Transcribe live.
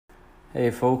Hey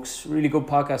folks, really good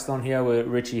podcast on here with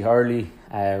Richie Hurley.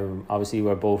 Obviously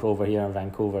we're both over here in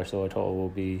Vancouver, so I thought it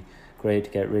would be great to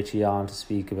get Richie on to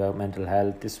speak about mental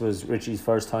health. This was Richie's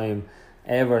first time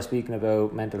ever speaking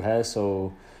about mental health,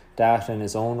 so that in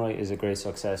its own right is a great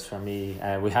success for me.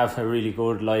 We have a really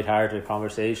good light-hearted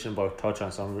conversation, but touch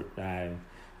on some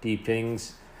deep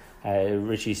things.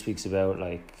 Richie speaks about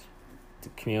like the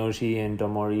community in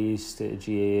Dunmore East, the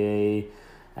GAA,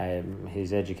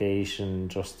 his education,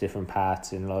 just different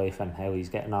paths in life and how he's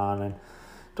getting on, and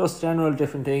just general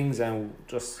different things, and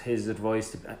just his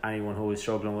advice to anyone who is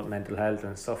struggling with mental health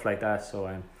and stuff like that.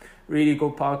 So really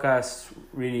good podcast,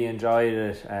 really enjoyed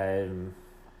it.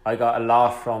 I got a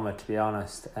lot from it, to be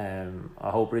honest. I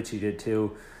hope Richie did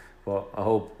too, but I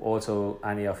hope also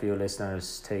any of you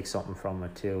listeners take something from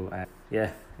it too.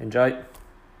 Enjoy.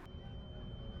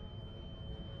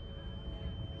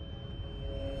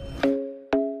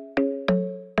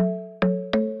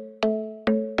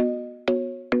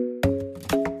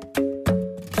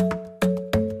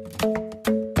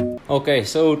 Okay,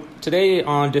 so today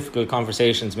on Difficult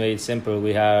Conversations Made Simple,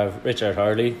 we have Richard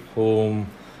Hurley, whom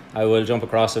I will jump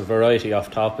across a variety of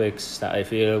topics that I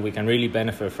feel we can really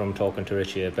benefit from talking to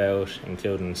Richie about,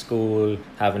 including school,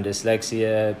 having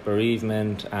dyslexia,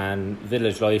 bereavement, and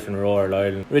village life in rural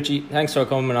Ireland. Richie, thanks for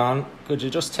coming on. Could you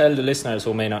just tell the listeners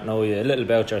who may not know you a little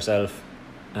about yourself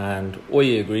and why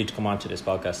you agreed to come on to this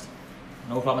podcast?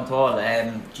 No problem at all.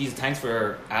 Jesus, thanks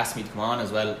for asking me to come on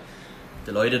as well.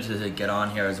 Delighted to get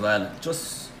on here as well.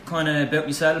 Just kind of about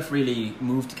myself, really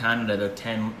moved to Canada about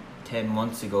 10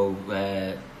 months ago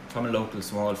from a local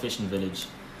small fishing village.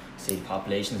 Say the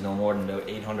population is no more than about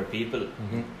 800 people,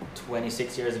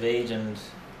 26 years of age, and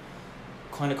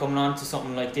kind of coming on to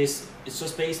something like this, it's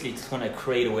just basically to kind of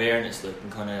create awareness, like,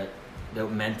 and kind of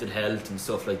about mental health and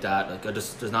stuff like that. Like,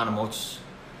 there's not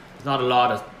a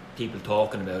lot of people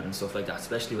talking about it and stuff like that,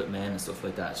 especially with men and stuff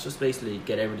like that. It's just basically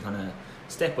get everybody kind of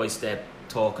step by step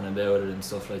talking about it and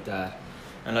stuff like that.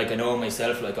 And like, I know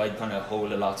myself, like, I kind of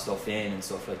hold a lot of stuff in and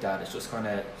stuff like that. It's just kind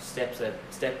of step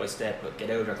by step, like, get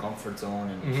out of your comfort zone.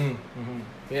 And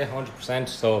Yeah, 100%.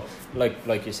 So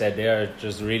like you said there,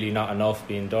 just really not enough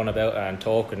being done about it, and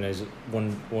talking is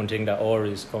one thing that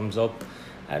always comes up.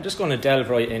 I'm just going to delve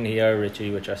right in here,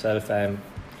 Richie, with yourself.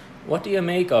 What do you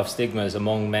make of stigmas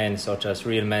among men, such as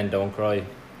real men don't cry?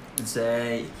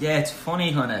 It's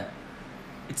funny, kind of.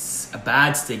 It's a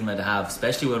bad stigma to have,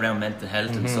 especially around mental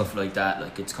health and stuff like that.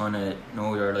 Like, it's kind of,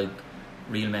 you're like,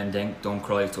 real men don't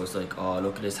cry, so it's like, oh,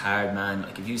 look at this hard man.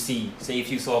 Like, if you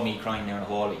saw me crying down the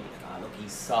hall, you'd be like, oh, look,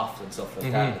 he's soft and stuff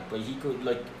like that. Like, but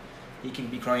he can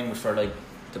be crying for like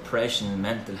depression,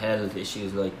 mental health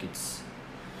issues. Like, it's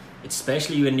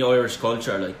especially in the Irish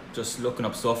culture. Like, just looking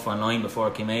up stuff online before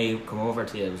I come over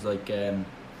to you, it was like a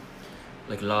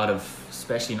lot of,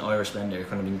 especially in Irish men, they're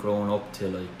kind of been grown up to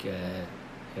like,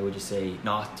 how would you say,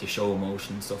 not to show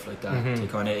emotion and stuff like that, to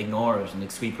kind of ignore it and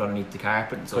like sweep it underneath the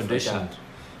carpet and stuff like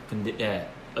that.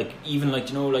 Like, even like,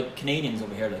 like Canadians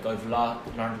over here, like, I've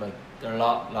learned like they're a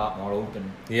lot more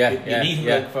open. You meet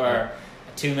them like for a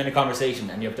 2-minute conversation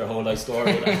and you have their whole life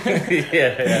story with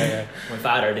them. My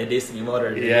father did this and my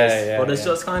mother did this. But it's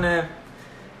just kind of,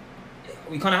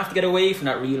 we kind of have to get away from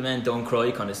that real men don't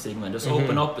cry kind of stigma and just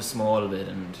open up a small bit,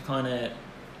 and kind of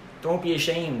don't be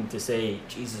ashamed to say,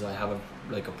 Jesus, I have a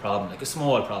problem, like a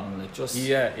small problem, like just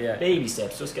baby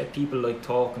steps. Just get people like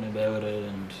talking about it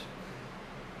and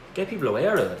get people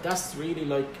aware of it. That's really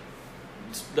like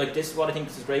this is what I think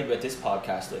is great about this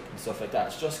podcast, like, and stuff like that.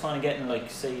 It's just kind of getting like,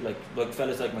 say, like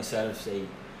fellas like myself, say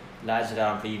lads that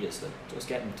are on previous, like, just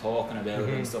getting talking about it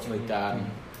and stuff like that, and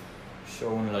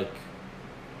showing like,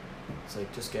 it's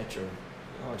like, just get your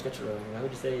how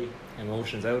would you say,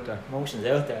 emotions out there.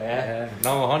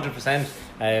 No, 100%.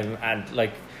 And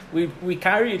like, we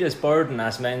carry this burden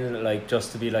as men, like,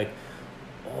 just to be like,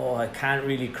 oh, I can't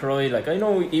really cry. Like, I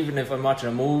know even if I'm watching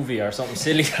a movie or something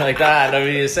silly like that, I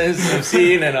mean, a sensitive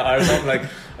scene in it or something, like,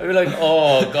 I'd be like,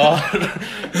 oh God,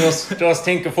 just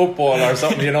think of football or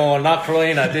something, I'm not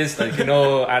crying at this, like, and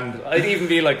I'd even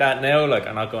be like that now, like,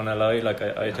 I'm not gonna lie, like,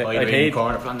 I'd hate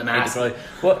corner from the mask.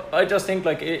 Well, I just think,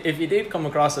 like, if you did come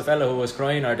across a fella who was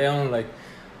crying or down, like,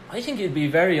 I think you'd be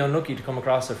very unlucky to come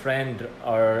across a friend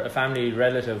or a family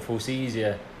relative who sees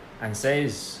you and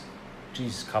says,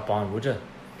 "Geez, cop on, would you?"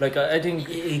 Like, I think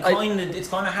it's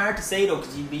kind of hard to say though,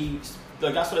 because you'd be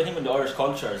like, that's what I think in the Irish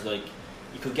culture is like,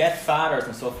 you could get fathers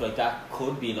and stuff like that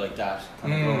could be like that,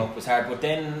 kind of growing up was hard, but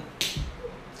then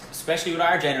especially with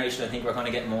our generation, I think we're kind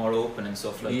of getting more open and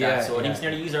stuff like that. So I think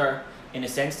nearly user in a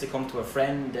sense to come to a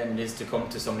friend than it is to come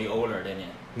to somebody older than you.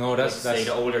 No, that's say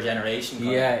the older generation.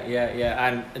 Yeah,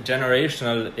 and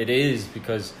generational it is,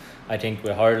 because I think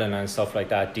with hurling and stuff like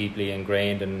that, deeply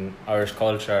ingrained in Irish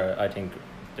culture. I think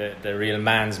the real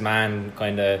man's man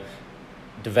kind of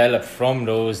developed from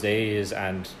those days,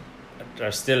 and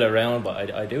they're still around.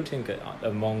 But I do think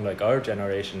among like our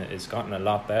generation, it's gotten a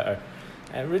lot better.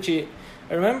 And Richie,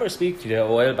 I remember speaking to you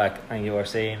a while back, and you were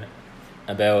saying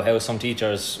about how some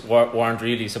teachers weren't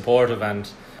really supportive, and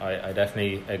I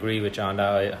definitely agree with you on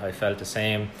that. I felt the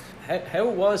same. How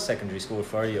was secondary school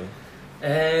for you?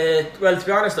 Well, to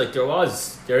be honest, like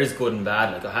there is good and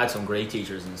bad. Like I had some great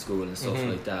teachers in school and stuff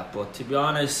like that, but to be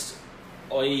honest,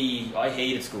 I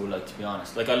hated school. Like, to be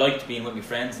honest, like I liked being with my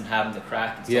friends and having the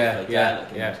crack and stuff like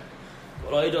that. Like,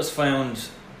 but I just found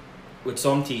with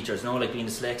some teachers, like being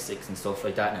dyslexics and stuff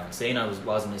like that. Now, I'm saying I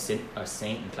wasn't a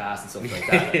saint in class and stuff like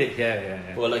that. Like,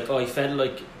 yeah. But like I felt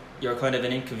like you're kind of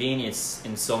an inconvenience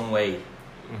in some way,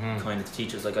 kind of to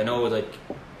teachers. Like I know, like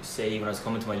say when I was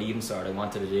coming to my leaving cert, I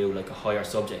wanted to do like a higher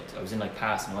subject. I was in like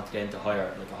pass and I wanted to get into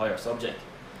a higher subject,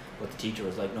 but the teacher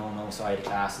was like, no, sorry, the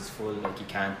class is full. Like you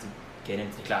can't get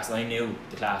into the class. And I knew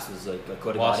the class was like I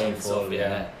could have got in and stuff.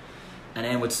 Yeah. And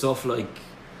then with stuff like,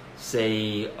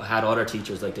 say I had other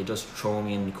teachers, like they just throw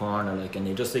me in the corner, like, and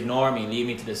they just ignore me and leave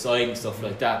me to the side and stuff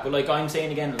like that. But like I'm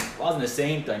saying again, I wasn't a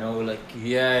saint, I know, like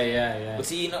but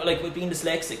see, like with being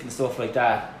dyslexic and stuff like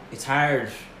that, it's hard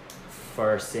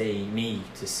for say me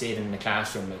to sit in the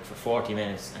classroom like for 40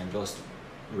 minutes and just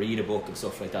read a book and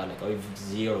stuff like that. Like I've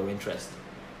zero interest.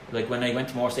 Like when I went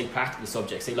to more say practical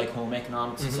subjects, say like home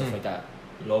economics and stuff like that,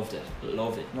 loved it.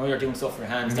 You're doing stuff with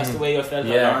your hands. That's the way I felt I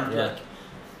learned. Like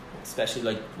especially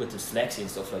like with dyslexia and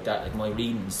stuff like that, like my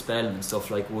reading and spelling and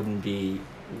stuff like wouldn't be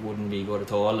good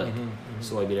at all. Like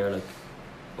so I'd be there like,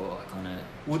 I kind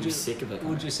of sick of it.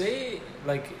 Would you say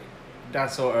like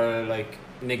that sort of like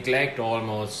neglect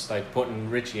almost, like putting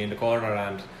Richie in the corner?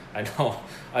 And I know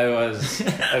I was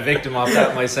a victim of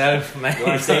that myself. You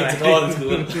weren't saying it all in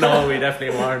school. No, we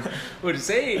definitely weren't. Would you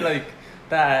say like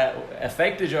that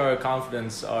affected your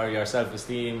confidence or your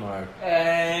self-esteem or?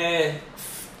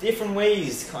 Different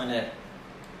ways, kind of.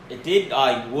 It did.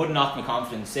 I would knock my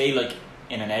confidence. Say like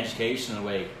in an educational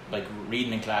way, like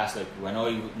reading in class. Like when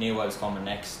I knew I was coming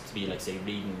next to be like say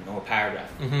reading a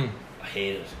paragraph. I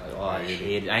hated it. I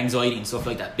hated anxiety and stuff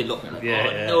like that. Build up, and like,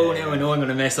 now I know I'm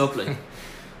gonna mess up. Like,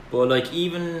 but like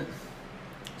even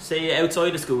say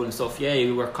outside of school and stuff,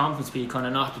 you were confidence be kind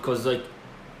of not, because like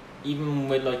even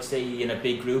with like say in a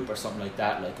big group or something like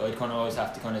that, like I'd kind of always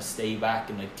have to kind of stay back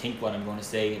and like think what I'm going to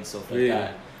say and stuff like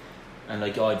that. And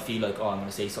like I'd feel like I'm going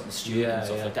to say something stupid and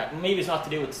stuff like that. Maybe it's not to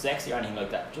do with sex or anything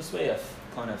like that, just the way I've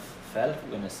kind of felt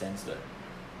in a sense that.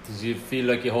 Did you feel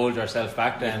like you hold yourself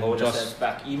back then? Yourself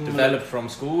back. Even developed from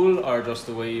school, or just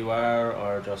the way you are,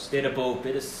 or just bit of both,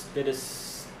 bit of.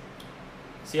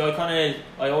 See, I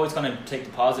always kind of take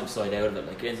the positive side out of it,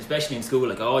 like especially in school.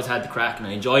 Like I always had the crack and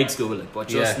I enjoyed school, like, but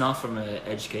just not from an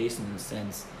education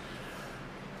sense.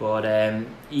 But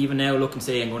even now, looking,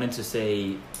 say, I'm going into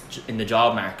say in the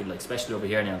job market, like especially over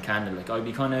here now in Canada, like I'd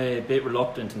be kind of a bit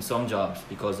reluctant in some jobs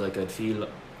because like I'd feel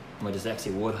my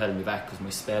dyslexia would hold me back because my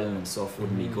spelling and stuff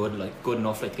wouldn't be good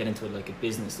enough like to get into like a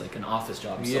business, like an office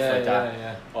job and stuff like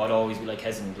that. I'd always be like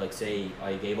hesitant, like say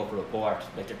I gave up a report,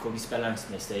 like there could be spelling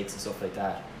mistakes and stuff like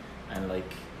that, and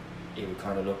like it would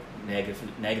kind of look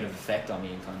negative effect on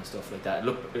me and kind of stuff like that.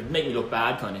 It'd make me look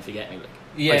bad, kind of, if you get me.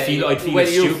 Like I'd feel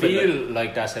stupid. You feel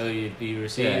like that's how you'd be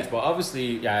received, but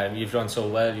obviously you've done so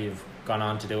well. You've gone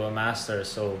on to do a master,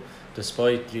 so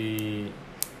despite the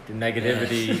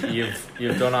negativity,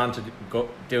 you've done on to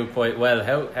do quite well.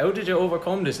 How did you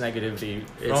overcome this negativity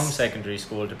from secondary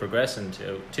school to progressing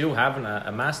to having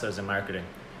a master's in marketing?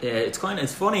 Yeah, it's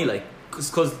funny, like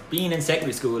because being in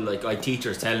secondary school, like I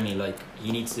teachers telling me like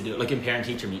he needs to do, like in parent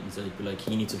teacher meetings, like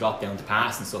he needs to drop down to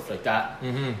pass and stuff like that,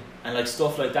 and like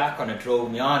stuff like that kind of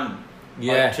drove me on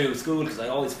through school, because I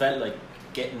always felt like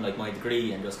getting like my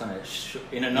degree and just kind of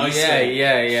in a nice way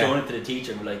showing it to the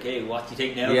teacher and be like, hey, what do you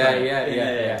think now?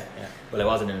 Well, I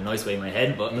wasn't in a nice way in my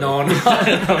head, but no,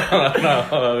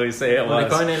 I say it was. I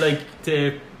kind of like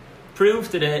to prove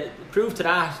to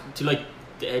that to like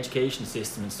the education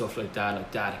system and stuff like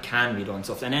that it can be done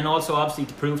stuff, and then also obviously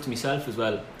to prove to myself as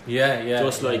well. You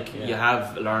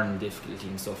have learning difficulty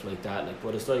and stuff like that, like,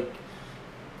 but it's like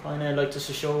kind of like just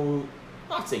to show.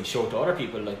 Not saying show to other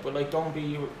people, like, but like don't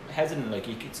be hesitant, like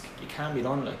it can be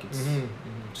done, like it's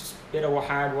just a bit of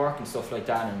hard work and stuff like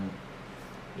that, and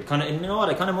it kind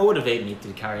of motivated me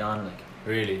to carry on, like.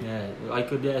 Really? Yeah, I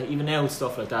could even now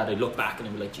stuff like that. I'd look back and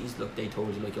I'd be like, "Geez, look, they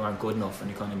told you like you aren't good enough,"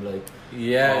 and you kind of be like,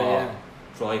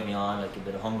 drive me on, like a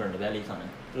bit of hunger in the belly kind of.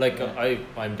 Like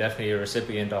I'm definitely a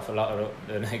recipient of a lot of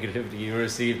the negativity you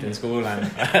received in school,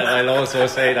 and I'll also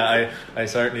say that I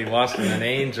certainly wasn't an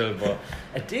angel, but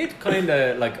it did kind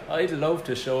of like, I'd love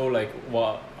to show like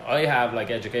what I have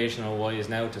like educational wise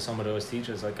now to some of those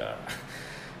teachers, like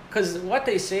because what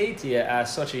they say to you at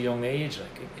such a young age,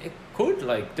 like it could,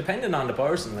 like, depending on the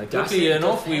person, like luckily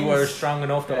enough we were strong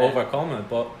enough to overcome it,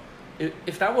 but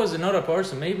if that was another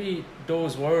person, maybe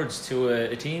those words to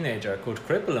a teenager could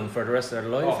cripple them for the rest of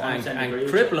their life, and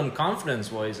cripple them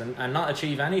confidence wise, and not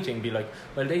achieve anything. Be like,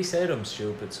 well, they said I'm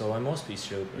stupid, so I must be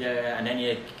stupid. Yeah, and then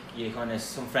you kind of,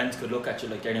 some friends could look at you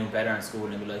like they're doing better in school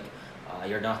and be like,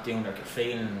 you're not doing, like, you're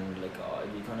failing, like,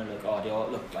 you kind of like, they all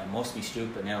look, I must be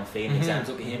stupid now, I'm failing exams.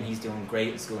 Look at him, he's doing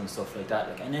great in school and stuff like that.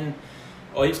 Like, and then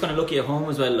I was kind of lucky at home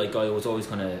as well. Like, I was always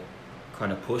kind of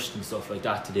pushed and stuff like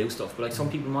that to do stuff, but like some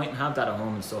people mightn't have that at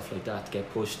home and stuff like that to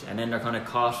get pushed, and then they're kind of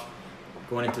caught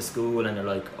going into school and they're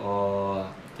like,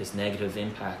 this negative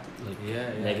impact, like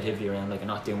negativity around, like, I'm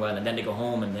not doing well, and then they go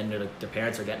home and then they're like, their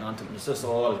parents are getting onto them. It's just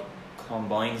all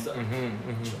combined stuff.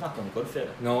 It's not going to be good for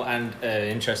it. No, and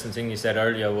interesting thing you said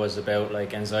earlier was about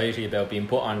like anxiety about being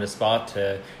put on the spot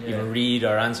to even read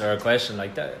or answer a question,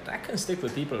 like that can stick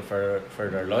with people for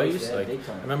their lives. Like,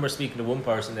 I remember speaking to one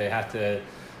person, they had to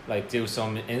like do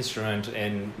some instrument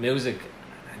in music,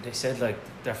 and they said like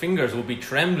their fingers would be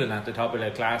trembling at the top of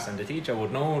their class, and the teacher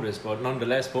would notice, but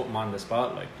nonetheless put them on the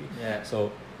spot. Like,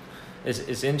 so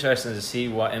it's interesting to see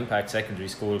what impact secondary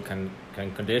school can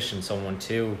condition someone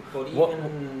to. But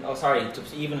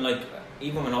even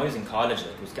even when I was in college,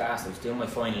 like, it was gas. I was doing my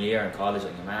final year in college,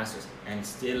 like a master's, and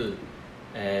still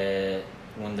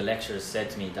one of the lecturers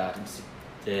said to me that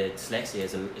the dyslexia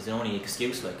is an only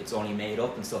excuse, like, it's only made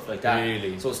up and stuff like that.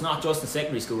 Really? So it's not just in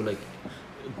secondary school, like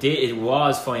it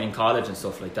was fine in college and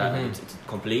stuff like that. Like, it's a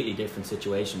completely different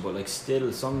situation, but like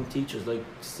still some teachers like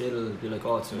still be like,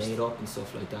 it's made up and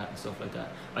stuff like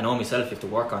that. I know myself, you have to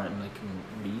work on it and like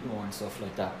read more and stuff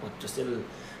like that, but just still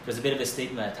there's a bit of a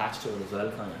stigma attached to it as well,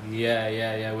 kind of.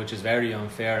 Yeah, which is very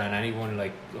unfair, and anyone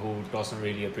like who doesn't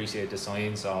really appreciate the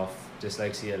science of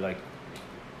dyslexia like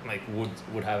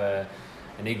would have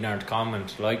an ignorant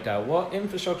comment like that. What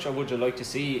infrastructure would you like to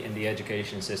see in the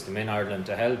education system in Ireland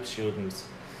to help students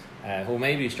who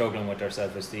may be struggling with their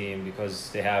self-esteem because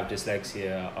they have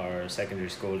dyslexia, or secondary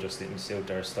school just didn't suit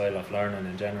their style of learning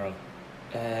in general?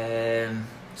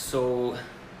 So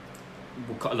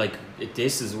like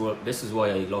this is why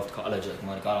I loved college. Like,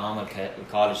 when I got on with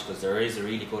college, because there is a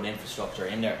really good infrastructure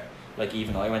in there. Like,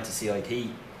 even I went to CIT,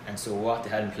 and so what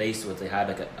they had in place was they had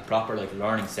like a proper like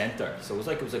learning centre. So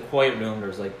it was a quiet room. There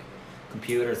was like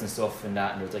computers and stuff in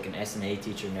that, and there was like an SNA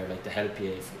teacher in there, like, to help you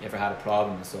if you ever had a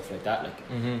problem and stuff like that.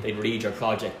 Like, they'd read your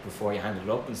project before you handed it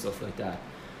up and stuff like that.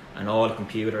 And all the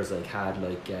computers like had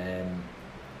like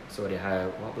so they had,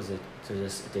 what was it? So they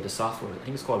did a software. I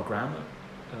think it's called Grammar.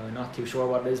 Not too sure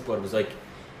what it is, but it was like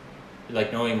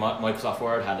knowing Microsoft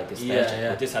Word had like a spreadsheet,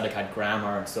 but this had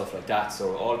grammar and stuff like that.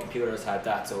 So all computers had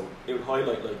that. So it would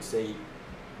highlight, like, say, like,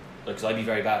 because I'd be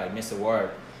very bad, I'd miss a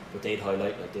word, but they'd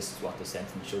highlight like, this is what the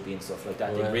sentence should be and stuff like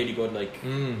that. They had really good like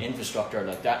infrastructure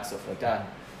like that, stuff like that.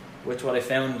 Which what I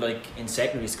found like in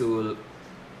secondary school,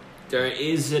 there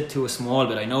is it to a small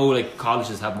bit. I know like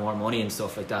colleges have more money and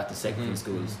stuff like that than secondary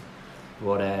schools.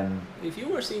 But if you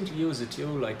were seen to use a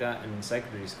tool like that in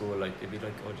secondary school, like, they'd be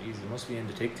like, oh geez, you must be in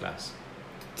the TIC class.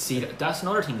 See, that's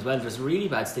another thing as well. There's really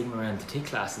bad stigma around the TIC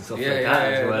class and stuff like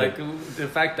that as well. Like, the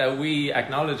fact that we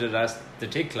acknowledge it as the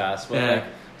TIC class, but like,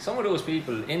 some of those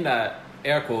people in that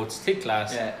air quotes TIC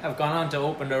class have gone on to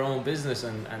open their own business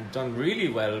and done really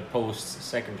well post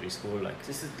secondary school. Like,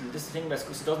 this is the thing about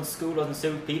school doesn't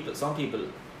suit people. Some people.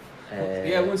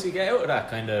 Once you get out of that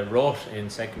kind of rut in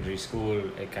secondary school,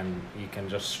 you can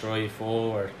just strive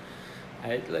forward.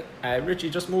 Richie,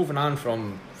 just moving on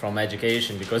from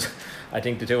education, because I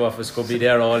think the two of us could be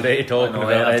there all day talking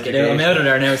about education. I'm out of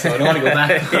there now, so I don't want to go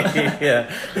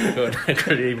back. Good. I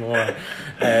could eat more.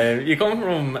 You come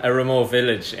from a remote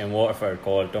village in Waterford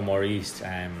called Dunmore East,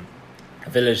 a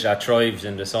village that thrives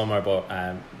in the summer but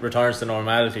returns to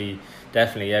normality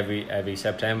definitely every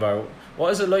September.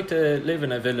 What is it like to live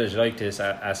in a village like this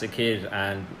as a kid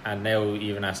and now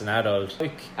even as an adult?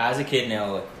 As a kid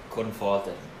now, I couldn't fault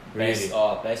it. Really?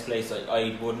 Best place.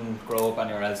 I wouldn't grow up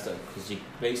anywhere else, because you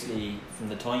basically, from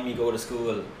the time you go to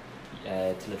school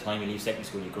till the time you leave secondary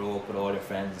school, you grow up with all your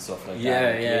friends and stuff like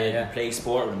that. You play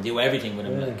sport with them, do everything with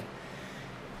them. Like,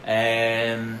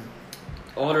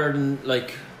 other than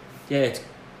like,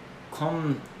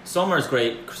 summer's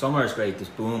great. Summer's great. There's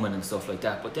booming and stuff like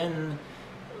that. But then,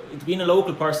 being a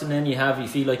local person, then you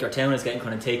feel like your town is getting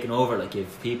kind of taken over. Like you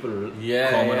have people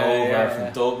coming over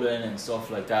from Dublin and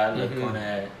stuff like that. Like kind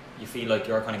of, you feel like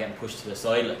you're kind of getting pushed to the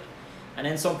side. Like, and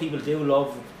then some people do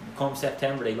love. Come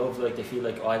September, they love, like, they feel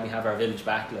like, we have our village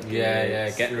back. Like,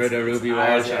 getting rid of Ruby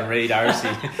Walsh and Ray Darcy.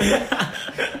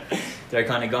 They're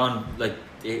kind of gone. Like,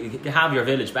 you have your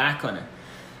village back, kind of.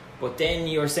 But then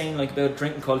you're saying, like, about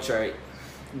drinking culture.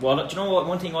 Well, do you know what?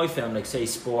 One thing I found, like, say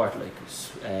sport, like,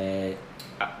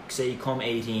 say come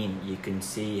 18, you can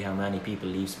see how many people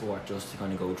leave sport just to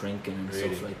kind of go drinking and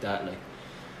stuff like that. Like,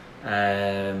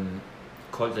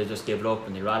 they just give it up,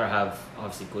 and they rather have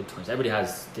obviously good times. Everybody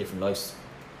has different life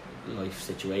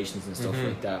situations and stuff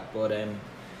like that. But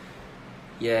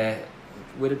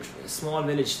with a small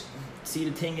village, see,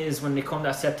 the thing is, when they come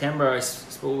that September, I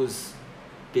suppose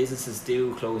businesses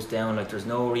do close down. Like, there's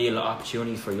no real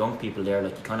opportunity for young people there.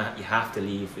 Like, you have to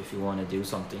leave if you want to do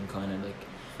something. Kind of like,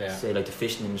 say, like the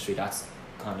fishing industry, that's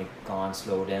kind of gone,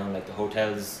 slow down. Like, the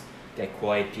hotels get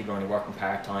quiet, people are only working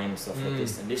part-time and stuff like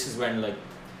this. And this is when, like,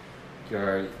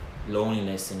 your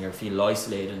loneliness and you feel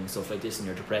isolated and stuff like this, and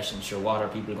your depression. Sure, what are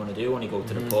people going to do when you go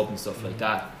to the pub and stuff like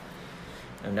that?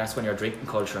 And that's when your drinking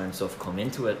culture and stuff come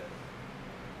into it.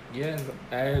 Yeah,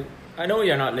 I know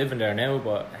you're not living there now,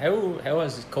 but how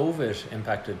has COVID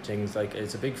impacted things? Like,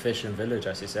 it's a big fishing village,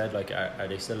 as you said. Like, are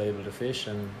they still able to fish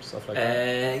and stuff like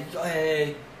that?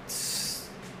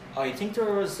 I think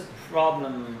there was a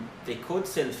problem. They could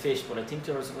still fish, but I think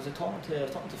there was I talking to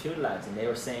a few lads, and they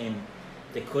were saying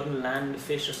they couldn't land the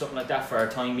fish or something like that for a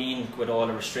time being, with all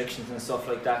the restrictions and stuff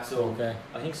like that. So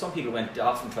I think some people went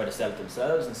off and tried to sell it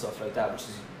themselves and stuff like that, which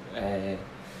is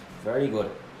very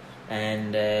good.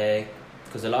 And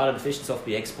because a lot of the fish and stuff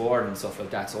be exported and stuff like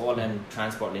that, so all them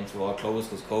transport links were all closed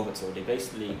because COVID, so they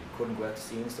basically couldn't go out to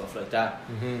sea and stuff like that.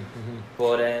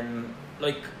 But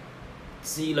like,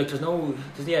 see, like, there's no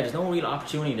real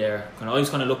opportunity there. And I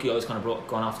was kind of lucky. I was kind of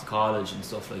gone off to college and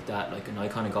stuff like that. Like, and I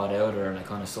kind of got out there, and I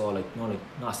kind of saw, like,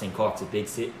 not saying Cork's a big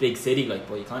city, like,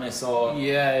 but you kind of saw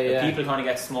like, people kind of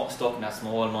get stuck in that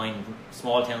small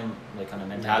town, like, kind of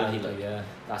mentality.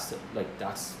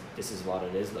 This is what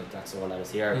it is. Like, that's all that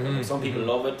is here. Some people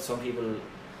love it. Some people,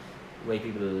 the way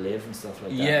people live and stuff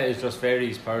like that. Yeah, it just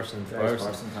varies person to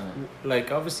person. Kind of.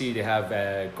 Like, obviously they have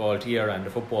Galtier and the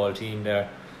football team there.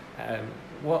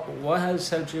 What has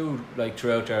helped you, like,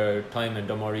 throughout your time in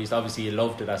Dunmore East? Obviously you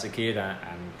loved it as a kid, and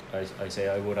I say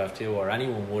I would have too, or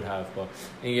anyone would have, but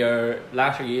in your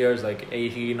latter years, like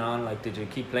 18 on, like, did you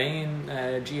keep playing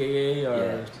GAA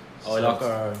or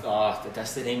soccer?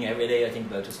 That's the thing. Every day I think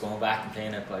about just going back and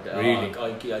playing it, but really?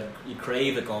 you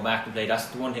crave it, going back and play. That's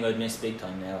the one thing I'd miss big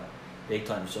time now. Big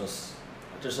time.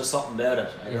 There's just something about it.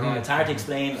 I don't know, it's hard to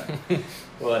explain.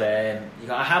 But I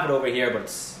have it over here, but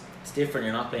it's different.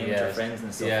 You're not playing with your friends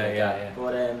and stuff like that.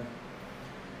 But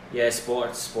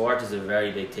sport is a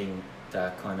very big thing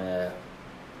that kind of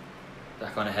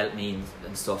helped me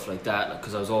and stuff like that.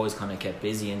 Because I was always kind of kept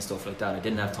busy and stuff like that. I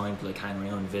didn't have time to, like, hang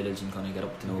around the village and kind of get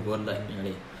up to no good, like,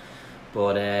 nearly.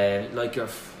 But I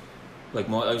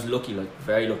was lucky, like,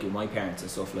 very lucky with my parents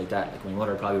and stuff like that. Like, my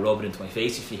mother probably rub it into my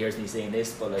face if she hears me saying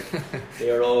this, but, like,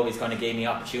 they were always kind of gave me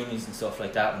opportunities and stuff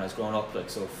like that when I was growing up. Like,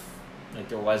 so like,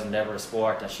 there wasn't ever a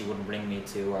sport that she wouldn't bring me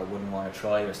to or wouldn't want to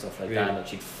try or stuff like that. Like,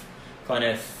 she'd kind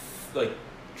of like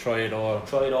try it all.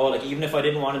 Like, even if I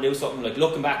didn't want to do something, like,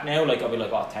 looking back now, like, I'd be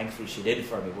like, thankful she did it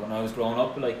for me. But when I was growing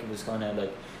up, like, it was kind of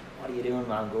like, what are you doing,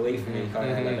 man? Go away from me.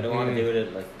 Kind of like, I don't want to do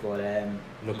it. Like, but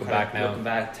looking back,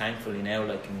 thankfully now,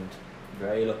 like, and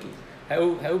very lucky.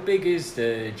 How big is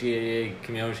the GAA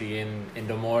community in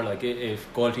Dunmore? Like,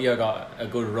 if Galtier got a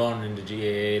good run in the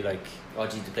GAA, like... Oh,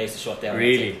 geez, the place was shut down.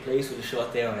 Really? The place was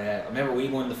shut down. I remember we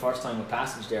won the first time with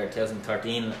Passage there in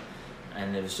 2013,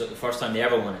 and it was the first time they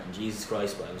ever won it. And Jesus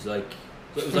Christ, but it was like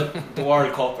the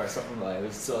World Cup or something. But it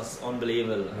was just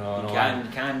unbelievable. You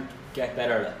can't get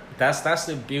better. That's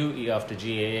the beauty of the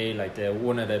GAA. Like,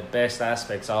 one of the best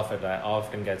aspects of it that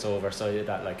often gets oversighted,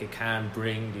 that, like, it can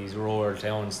bring these rural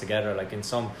towns together. Like, in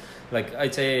some, like,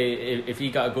 I'd say if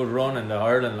he got a good run in the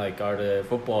hurling, like, or the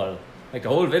football, like, the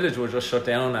whole village would just shut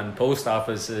down, and post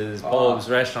offices, pubs,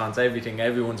 restaurants, everything.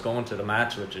 Everyone's going to the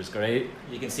match, which is great.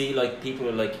 You can see, like,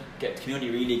 people, like, the community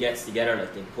really gets together.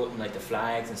 Like, they're putting, like, the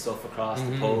flags and stuff across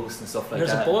the posts and stuff like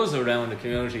There's that. There's a buzz around the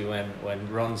community when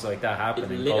runs like that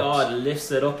happen. It lifts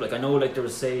it up. Like, I know, like, there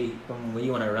was, say, when we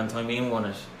won it, around the time we won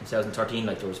it in 2013,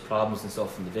 like, there was problems and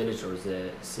stuff in the village. There was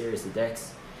serious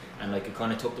deaths, and, like, it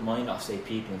kind of took the mind off, say,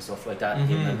 people and stuff like that, and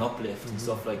giving them an uplift and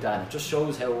stuff like that. And it just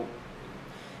shows how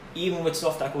even with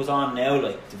stuff that goes on now,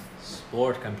 like the,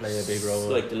 sport can play a big role.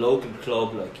 like the local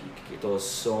club, like it does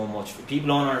so much. People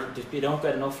don't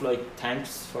get enough like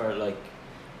thanks for like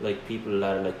people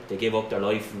that are like they give up their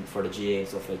life for the GA and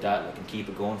stuff like that, like and keep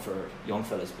it going for young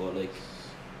fellas. But like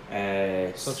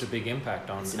such a big impact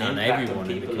on impact everyone on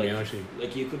people, in the community.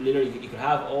 Like you could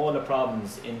have all the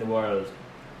problems in the world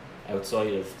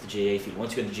outside of the GA field.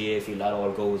 Once you get in the GA field, that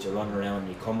all goes. You're running around,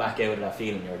 you come back out of that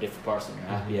field, and you're a different person. You're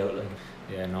happy out. Like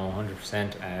yeah, no,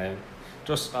 100%.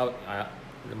 Just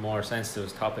the more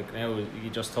sensitive topic now.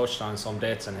 You just touched on some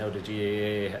deaths and how the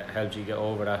GAA helped you get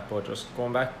over that. But just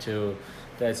going back to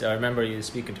deaths, I remember you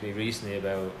speaking to me recently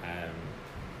about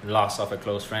loss of a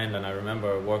close friend, and I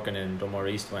remember working in Dunmore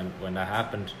East when that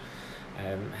happened.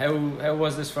 How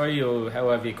was this for you? How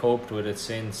have you coped with it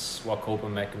since? What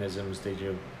coping mechanisms did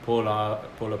you pull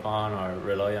upon or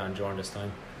rely on during this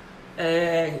time?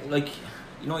 Like,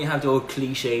 you know, you have the old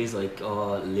cliches like,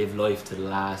 oh, live life to the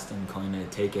last and kind of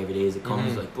take every day as it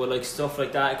comes. Like, but like stuff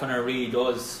like that kind of really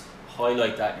does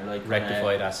highlight that. And you're like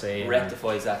rectifies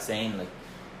that saying. Like,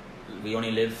 we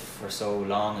only live for so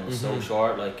long and it's so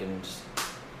short. Like, and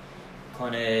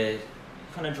kind of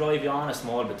drive you on a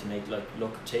small bit to make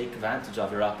take advantage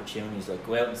of your opportunities. Like,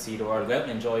 go out and see the world, go out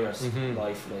and enjoy your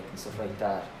life, like, and stuff like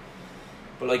that.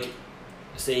 But like,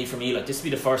 say for me, like, this would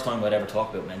be the first time I'd ever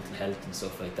talk about mental health and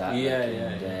stuff like that.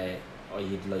 I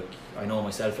know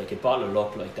myself, like, you'd bottle it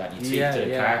up like that, and you'd take to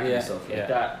the park and stuff like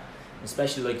that.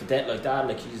 Especially like the debt like that,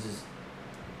 like,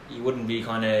 you wouldn't be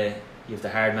kind of, you have the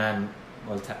hard man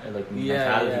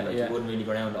mentality, you wouldn't really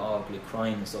go around like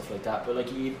crying and stuff like that. But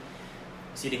like, you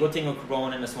see, the good thing of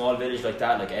growing in a small village like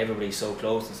that, like, everybody's so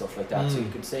close and stuff like that. So you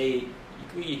could say,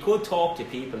 you could talk to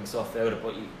people and stuff about it,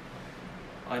 but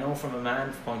I know from a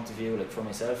man's point of view, like for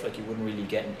myself, like, you wouldn't really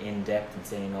get in depth and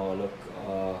saying,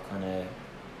 kind of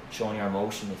showing your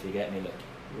emotion, if you get me. Like,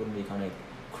 you wouldn't be kind of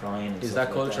crying and is stuff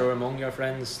that like culture that. among your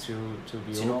friends to be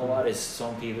open? You know what, is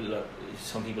some people deal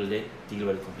with it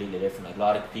completely different. Like, a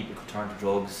lot of people could turn to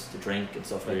drugs, to drink and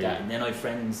stuff like that, and then I have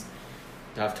friends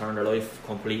that have turned their life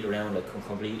completely around, like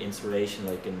complete inspiration,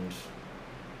 like, and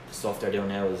the stuff they're doing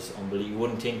now is unbelievable. You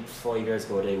wouldn't think 5 years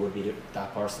ago they would be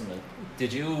that person. Like,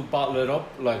 did you bottle it up?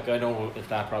 Like, I know if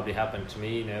that probably happened to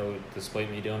me now, despite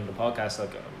me doing the podcast,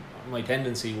 like, my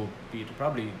tendency would be to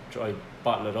probably try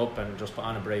bottle it up and just put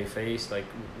on a brave face. Like,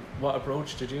 what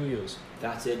approach did you use?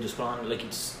 That's it, just put on, like,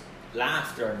 it's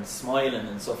laughter and smiling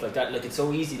and stuff like that. Like, it's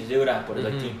so easy to do that, but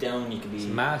like, deep down you can be... It's a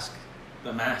mask.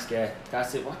 A mask, yeah.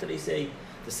 That's it. What do they say?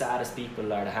 The saddest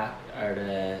people are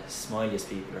the smiliest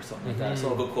people, or something like that. It's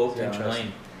all a good quote there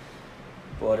online.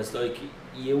 But it's like,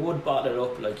 you would bottle it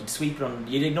up, like, you'd sweep it on,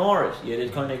 you'd ignore it.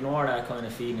 You'd kind of ignore that kind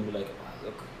of feeling and be like,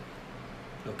 oh,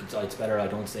 look, it's better I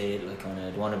don't say it. Like, kind of,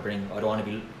 I don't want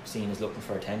to be seen as looking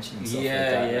for attention and stuff like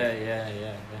that.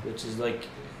 Yeah. Which is like,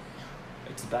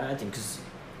 it's a bad thing, because,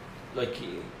 like,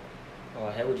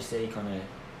 how would you say, kind of,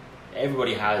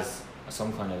 everybody has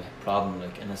some kind of problem,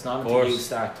 like, and it's not until you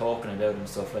start talking about it and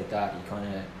stuff like that, you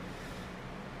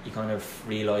kind of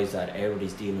realise that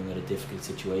everybody's dealing with a difficult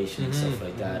situation and stuff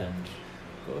like that. And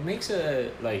well, it makes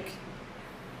it, like,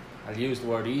 I'll use the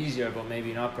word easier, but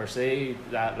maybe not per se,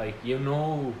 that, like, you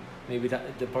know, maybe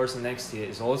that the person next to you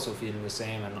is also feeling the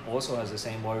same and also has the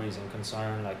same worries and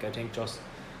concern. Like, I think just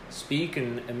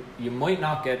speaking, and you might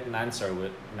not get an answer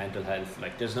with mental health.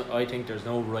 Like, I think there's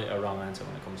no right or wrong answer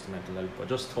when it comes to mental health, but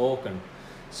just talking,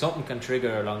 something can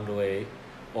trigger along the way,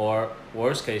 or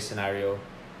worst case scenario,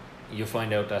 you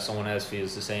find out that someone else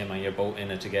feels the same and you're both in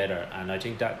it together. And I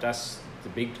think that's the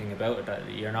big thing about it,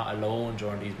 that you're not alone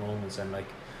during these moments. And like,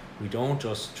 we don't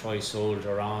just try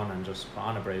soldier on and just put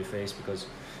on a brave face, because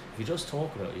if you just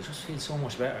talk about it, you just feel so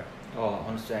much better.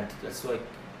 100%. That's like,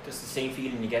 that's the same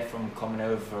feeling you get from coming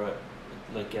out for,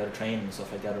 like, out of training and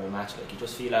stuff like that, or a match. Like, you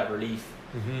just feel that relief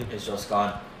is just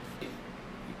gone.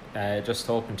 Just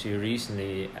talking to you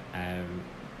recently,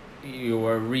 you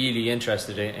were really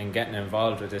interested in getting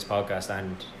involved with this podcast,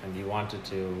 and you wanted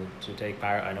to take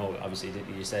part. I know, obviously,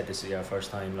 you said this is your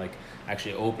first time, like,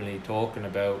 actually openly talking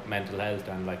about mental health,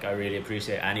 and like, I really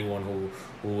appreciate anyone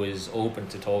who is open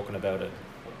to talking about it.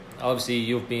 Obviously,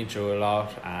 you've been through a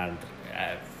lot, and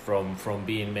from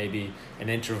being maybe an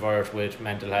introvert with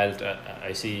mental health,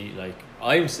 I see, like,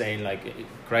 I'm saying, like,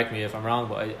 correct me if I'm wrong,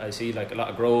 but I see, like, a lot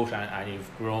of growth, and you've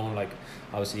grown, like,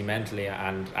 obviously mentally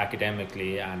and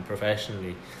academically and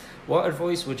professionally. What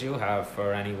advice would you have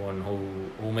for anyone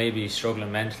who may be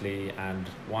struggling mentally and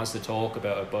wants to talk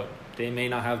about it, but they may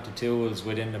not have the tools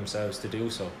within themselves to do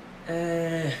so?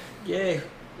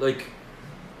 Like,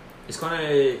 it's kind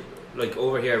of like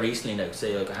over here recently now,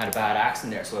 say, like, I had a bad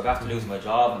accident there, so I've had to lose my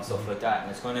job and stuff like that,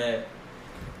 and it's kind of,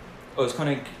 I was kind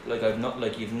of like I've not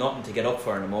like you've nothing to get up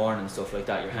for in the morning and stuff like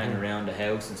that. You're hanging around the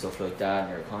house and stuff like that,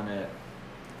 and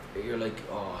you're like,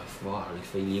 oh, I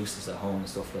feel useless at home and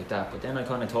stuff like that. But then I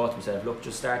kind of thought to myself, look,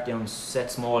 just start down,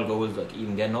 set small goals, like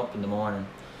even getting up in the morning,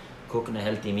 cooking a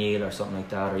healthy meal or something like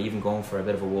that, or even going for a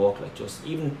bit of a walk, like just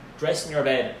even dressing your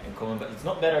bed and coming back. It's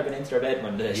not better going into your bed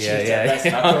when the sheets are dressed.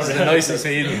 It's the nicest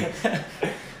feeling.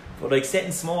 But like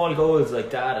setting small goals like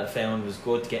that, I found was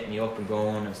good to get me up and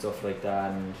going and stuff like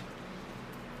that, and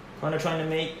kind of trying to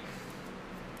make.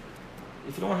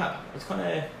 If you don't have, it's kind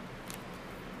of,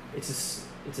 it's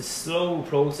a slow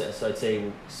process, I'd say,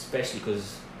 especially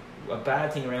because a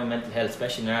bad thing around mental health,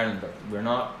 especially in Ireland, that we're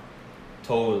not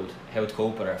told how to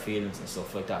cope with our feelings and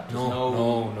stuff like that. There's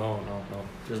no.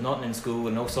 There's nothing in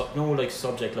school, no like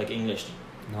subject like English.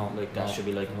 That should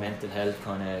be like mental health,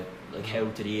 kind of like how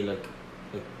to deal, like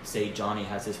say Johnny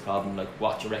has this problem, like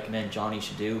what do you recommend Johnny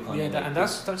should do? And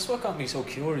that's what got me so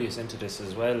curious into this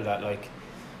as well. That like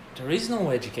there is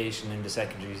no education in the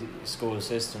secondary school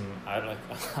system. I'm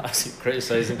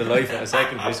criticising the life of a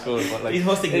secondary school, but like you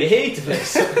must think they hate the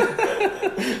place.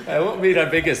 I won't be their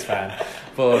biggest fan,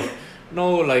 but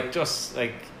no, like just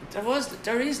like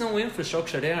there is no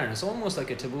infrastructure there, and it's almost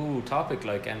like a taboo topic.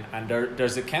 Like and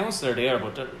there's a counsellor there,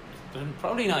 but they're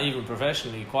probably not even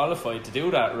professionally qualified to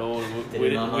do that role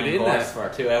within that for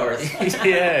 2 hours.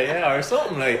 yeah, or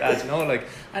something like that. You know, like,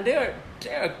 and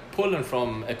they're pulling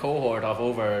from a cohort of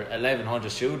over 1,100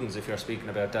 students. If you're speaking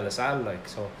about De La Salle, like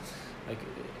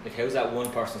how's that one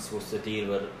person supposed to deal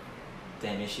with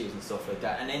them issues and stuff like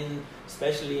that? And then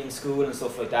especially in school and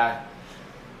stuff like that,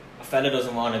 a fella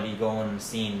doesn't want to be going and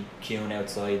seeing queuing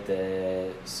outside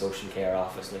the social care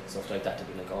office, like stuff like that, to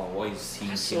be like, oh, why is he?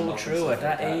 That's so true at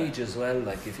that age as well.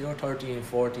 Like if you're 13,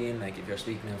 14, like if you're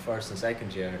speaking in first and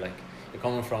second year, like you're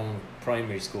coming from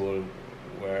primary school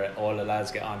where all the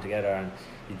lads get on together, and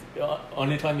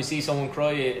only time you see someone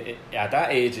cry at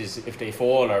that age is if they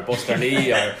fall or bust their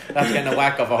knee or that's getting a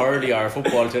whack of a hurley or a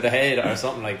football to the head or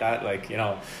something like that. Like, you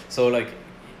know, so like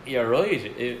you're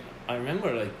right. I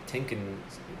remember like thinking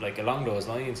like along those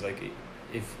lines, like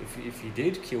if you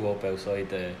did queue up outside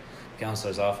the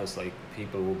counsellor's office, like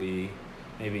people would be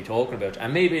maybe talking about,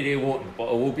 and maybe they wouldn't,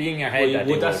 but it would be in your head.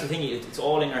 That's the thing. It's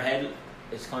all in your head.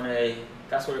 It's kind of,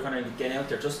 that's what you're kind of getting out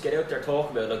there. Just get out there,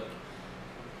 talk about like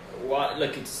what.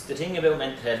 Like it's the thing about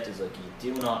mental health is like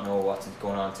you do not know what's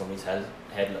going on in somebody's head.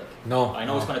 Like I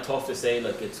know it's kind of tough to say.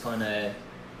 Like it's kind of.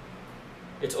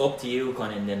 It's up to you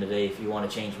kind of in the end of the day if you want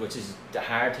to change, which is the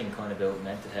hard thing kind of about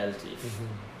mental health.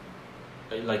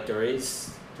 Like there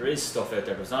is stuff out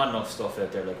there, there's not enough stuff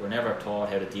out there, like we're never taught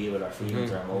how to deal with our feelings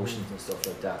or emotions and stuff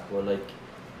like that, but like,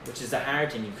 which is the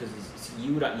hard thing, because it's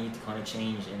you that need to kind of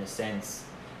change in a sense,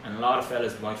 and a lot of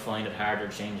fellas might find it harder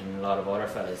to change than a lot of other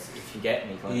fellas, if you get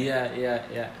me kind of.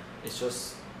 Yeah. It's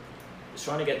just, it's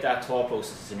trying to get that thought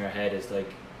process in your head is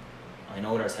like, I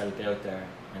know there's help out there,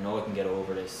 I know I can get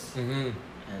over this,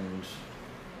 and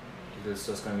it's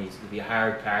just going to be a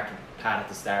hard pat at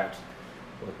the start,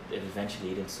 but it eventually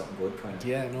leads into something good kind of.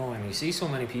 Yeah, no, and you see so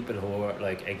many people who are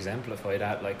like exemplify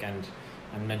that, like, and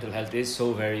mental health is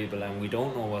so variable, and we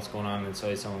don't know what's going on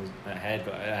inside someone's head.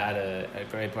 But I had a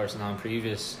great person on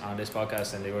this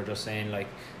podcast, and they were just saying like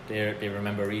they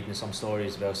remember reading some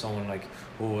stories about someone like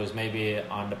who was maybe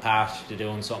on the path to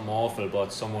doing something awful,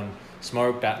 but someone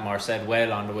smirked at them or said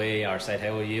well on the way, or said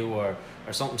how are you, or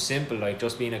something simple like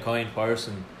just being a kind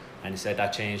person, and he said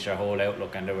that changed their whole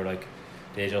outlook, and they were like,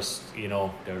 they just, you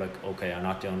know, they're like, okay, I'm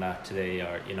not doing that today,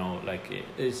 or, you know, like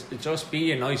it's just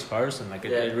be a nice person, like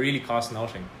it really costs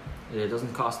nothing. Yeah, it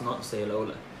doesn't cost nothing to say hello,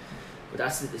 like. But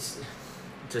that's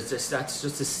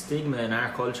just the stigma in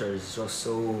our culture is just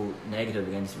so negative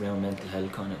against around mental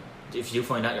health kind of. If you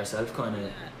find that yourself kind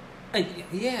of.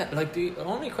 Yeah, like the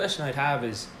only question I'd have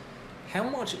is how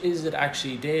much is it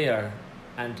actually there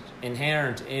and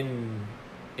inherent in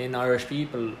Irish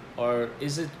people, or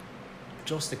is it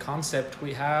just a concept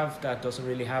we have that doesn't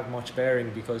really have much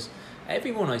bearing? Because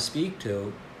everyone I speak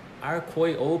to are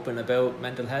quite open about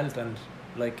mental health, and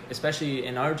like especially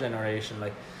in our generation,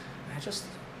 like I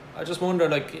just wonder,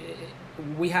 like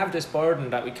we have this burden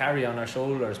that we carry on our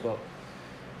shoulders, but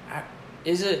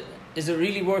is it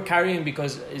really worth carrying?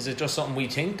 Because is it just something we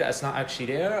think that's not actually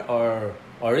there, or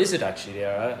is it actually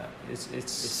there?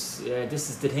 It's yeah, this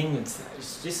is the thing.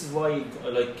 This is why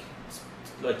like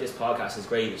this podcast is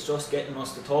great. It's just getting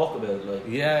us to talk about like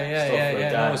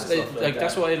stuff like that.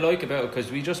 That's what I like about it,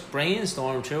 because we just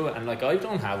brainstorm through it, and like I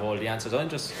don't have all the answers. I'm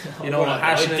just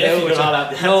hashing it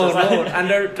out. No, and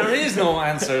there is no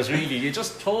answers really. You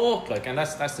just talk, like, and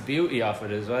that's the beauty of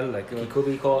it as well. Like you could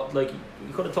be caught, like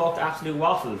you could have talked absolute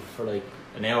waffle for like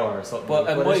an hour or something. But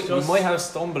it's we just might have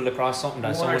stumbled across something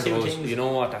that one or someone two goes, things. you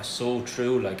know what, that's so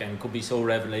true, like, and could be so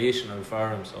revelational for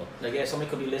him. So like, yeah, somebody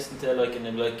could be listening to like and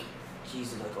they're like,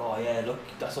 Jesus, like, oh yeah, look,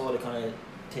 that's all it kind of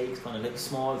takes, kind of like a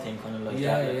small thing, kind of like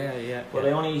that. Like. But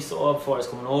I only saw before I was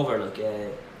coming over, like,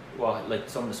 like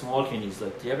some of the small communities,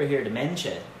 like, do you ever hear the men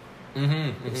shed?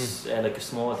 It's like a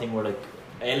small thing where like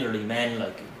elderly men,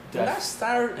 like. Well, that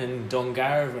started in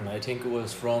Dungarvan. I think it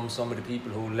was from some of the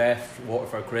people who left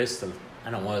Waterford Crystal,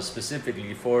 and it was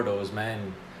specifically for those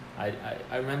men. I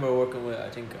remember working with, I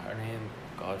think her name,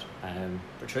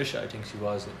 Patricia, I think she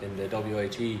was, in the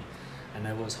WIT, and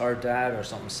it was her dad or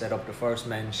something set up the first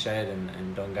men's shed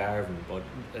in Dungarvan. But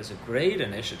it's a great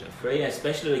initiative. Great,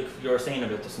 especially like you're saying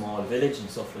about the small village and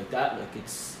stuff like that. Like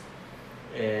it's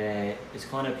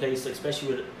kind of a place, like,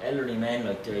 especially with elderly men,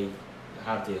 like they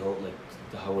have the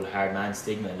whole hard man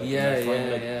stigma. Like,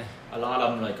 a lot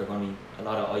of them, like, are going to be a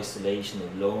lot of isolation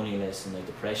and loneliness and like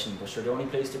depression. But sure, the only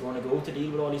place they're going to go to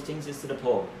deal with all these things is to the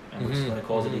pub, and which is going to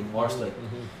cause it even worse. Like,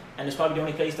 and it's probably the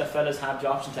only place that fellas have the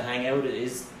option to hang out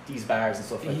is these bars and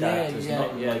stuff like that. There's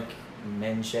nothing like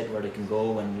men's shed where they can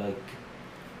go and like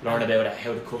learn about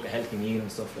how to cook a healthy meal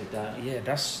and stuff like that. Yeah,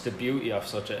 that's the beauty of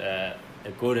such a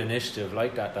good initiative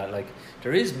like that. That like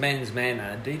there is men's men,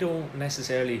 and they don't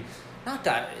necessarily. Not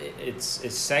that it's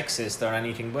sexist or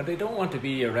anything, but they don't want to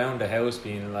be around the house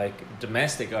being like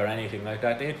domestic or anything like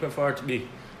that. They prefer to be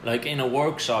like in a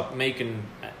workshop making,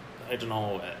 I don't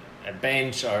know, a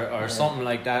bench or something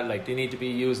like that. Like they need to be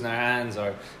using their hands,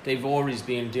 or they've always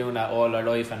been doing that all their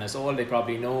life, and it's all they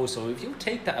probably know. So if you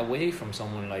take that away from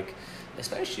someone, like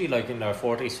especially like in their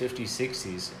 40s, 50s,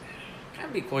 60s, it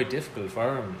can be quite difficult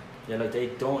for them. Yeah, like they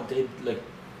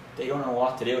don't know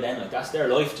what to do then. Like that's their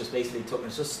life just basically took and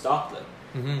it's just stopped.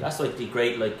 Like that's like the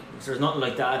great, like there's nothing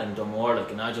like that in Dunmore. Like,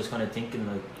 and I just kind of thinking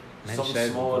like something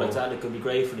small like that, it could be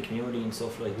great for the community and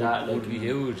stuff like that. Like, would be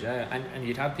huge, yeah. And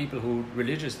you'd have people who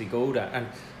religiously go there.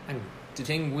 And the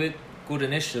thing with good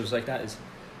initiatives like that is,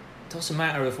 it doesn't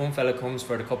matter if one fella comes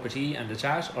for the cup of tea and the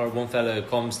chat, or one fella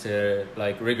comes to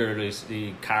like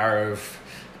rigorously carve.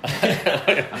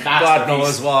 God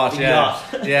knows what, yeah.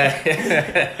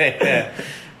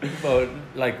 But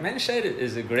like Men's Shed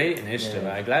is a great initiative.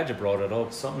 I'm glad you brought it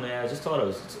up. Something I just thought it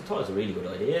was a really good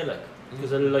idea, like,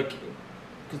 because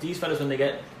because these fellas, when they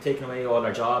get taken away all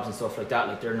their jobs and stuff like that,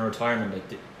 like they're in retirement,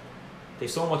 like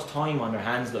they've so much time on their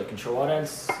hands, like, and sure, what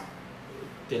else?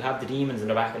 They'll have the demons in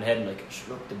the back of the head, and like,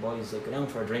 look, the boys, like, go down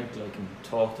for a drink, like, and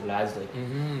talk to the lads, like,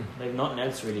 they've nothing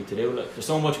else really to do. Like, there's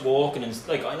so much walking, and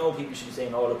like, I know people should be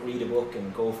saying, oh, look, read a book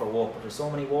and go for a walk, but there's so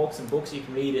many walks and books you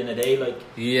can read in a day, like,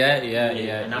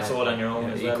 and that's all on your own.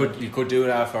 As well. You could do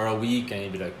that for a week, and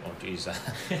you'd be like, oh jeez,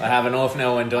 I have enough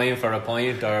now and dying for a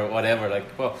pint or whatever.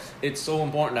 Like, well, it's so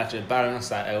important that you balance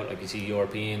that out. Like, you see,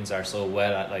 Europeans are so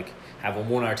well at like having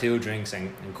one or two drinks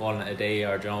and calling it a day,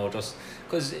 or, you know, just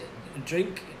because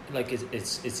drink, like,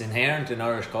 it's inherent in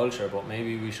Irish culture, but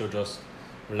maybe we should just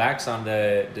relax on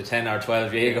the 10 or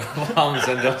 12 Jaeger bombs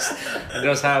and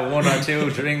just have one or two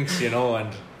drinks, you know,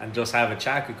 and just have a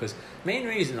chat. Because main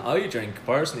reason I drink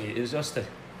personally is just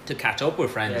to catch up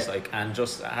with friends, like, and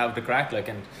just have the crack, like,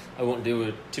 and I won't do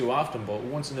it too often, but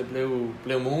once in a blue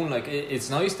moon, like, it's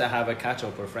nice to have a catch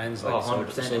up with friends, like,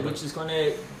 100%,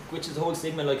 which is the whole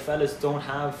stigma, like, fellas don't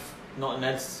have nothing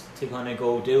else to kind of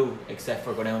go do except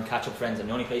for go down and catch up friends, and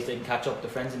the only place they can catch up the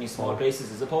friends in these small places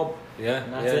is a pub,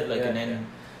 and that's it, like, and then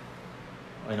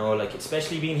I know, like,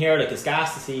 especially being here, like, it's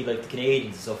gas to see, like, the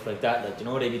Canadians and stuff like that, like, you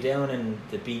know, they be down in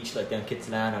the beach, like, down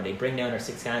Kitsilano, or they bring down their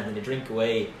 6 cans and they drink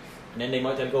away, and then they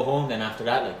might then go home then after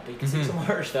that, like, but you can see some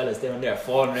Irish fellas down there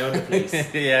falling around the place,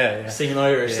 singing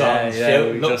Irish songs,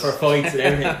 shouting, look for fights and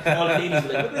everything, and all the ladies be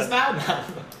like, look at this madman,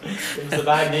 it's a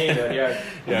bad name down here.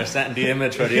 You're setting the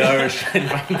image for the Irish in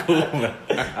Vancouver.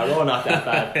 Oh, not that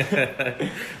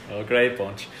bad. Oh, great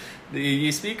bunch.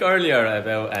 You speak earlier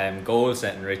about goal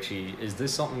setting, Richie. Is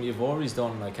this something you've always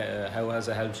done? Like, how has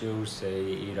it helped you, say,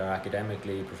 either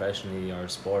academically, professionally, or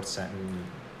sports setting?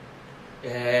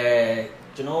 Do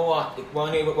you know what?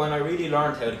 When I really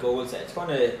learned how to goal set, it's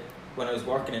kind of when I was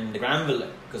working in the Granville,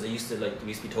 because we used to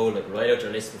be told, like, write out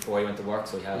your list before you went to work,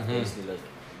 so you have basically, like,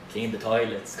 clean the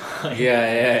toilets, look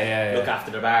after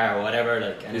the bar or whatever,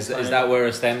 like. And is that where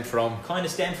it stemmed from? Kind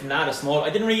of stemmed from that. I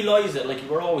didn't realise it. Like, you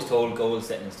were always told goal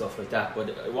setting and stuff like that, but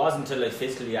it wasn't until I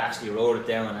physically actually wrote it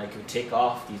down and I could tick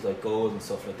off these, like, goals and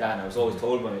stuff like that. And I was always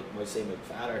told when I say my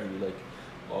father, he'd be like,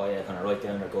 oh yeah, kind of write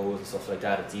down their goals and stuff like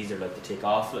that. It's easier, like, to tick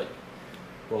off, like.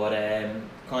 But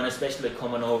kind of especially, like,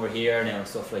 coming over here now and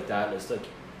stuff like that, it's like,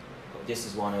 this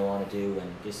is what I want to do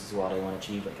and this is what I want to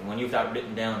achieve, like, and when you've that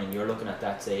written down and you're looking at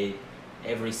that, say,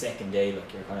 every second day,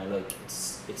 like you're kind of like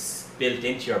it's built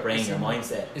into your brain, your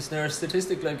mindset. Is there a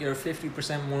statistic like you're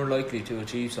 50% more likely to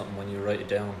achieve something when you write it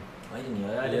down? I didn't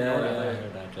know that. I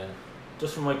heard that. Yeah.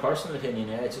 Just from my personal opinion,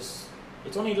 it's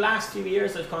only the last few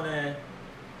years I've kind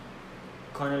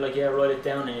of like write it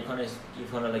down, and you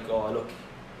kind of like, oh look,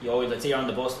 you always like say you're on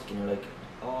the bus and you're like,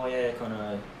 oh yeah,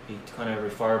 you kind of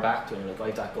refer back to it, and you're like, I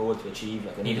have that goal to achieve,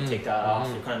 like I need to take that off.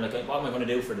 You're kind of like, what am I going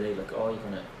to do for the day? Like, oh, you're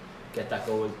going to get that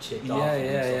goal checked off.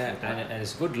 Yeah. Like and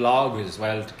it's a good log as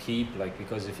well to keep, like,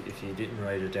 because if you didn't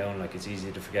write it down, like, it's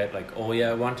easy to forget, like, oh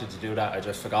yeah, I wanted to do that, I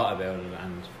just forgot about it.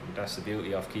 And that's the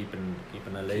beauty of keeping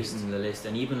a list. Keeping the list.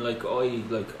 And even like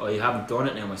I haven't done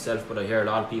it now myself, but I hear a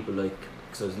lot of people, like,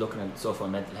 because I was looking at stuff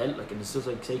on mental health, like, and it's just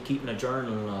like, say, keeping a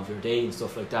journal of your day and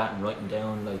stuff like that, and writing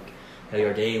down like how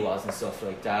your day was and stuff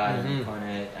like that,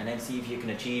 and then see if you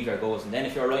can achieve your goals. And then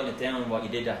if you're writing it down what you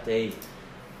did that day,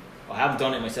 I haven't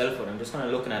done it myself, but I'm just kind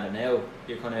of looking at it now.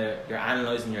 You're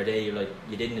analysing your day. You're like,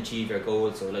 you didn't achieve your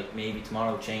goal, so like maybe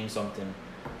tomorrow change something,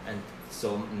 and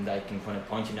something that can kind of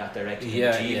point you in that direction,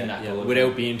 achieving that goal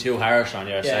without being too harsh on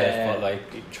yourself. But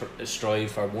like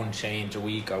strive for one change a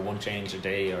week or one change a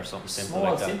day or something simple.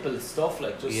 Small, like that. simple stuff,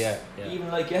 like just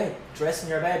even like dress in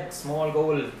your bed, small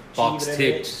goal, box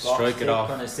ticked, strike it off.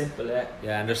 Kind of simple,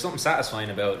 and there's something satisfying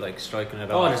about like striking it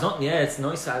off. Oh, there's nothing. Yeah, it's a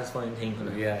nice, satisfying thing.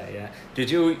 Yeah.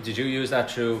 Did you use that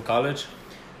through college?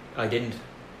 I didn't.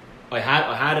 I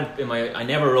had it in my. I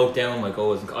never wrote down my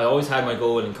goals. I always had my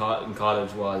goal in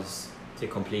college was to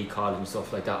complete college and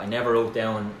stuff like that. I never wrote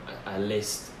down a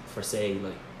list for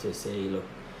look,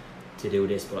 to do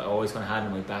this, but I always kind of had it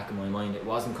in my back of my mind. It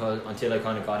wasn't until I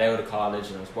kind of got out of college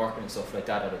and I was working and stuff like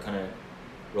that I kind of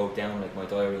wrote down like my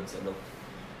diary and said, look,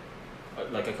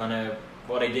 like I kind of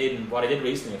what I did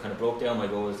recently, I kind of broke down my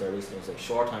goals there recently. It was like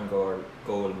short-term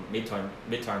goal,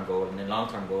 mid-term goal, and then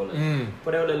long-term goal. Like,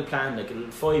 put out a little plan, like a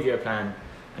 5-year plan,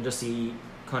 and just see,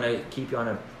 kind of keep you on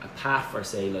a path for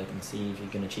like, and see if you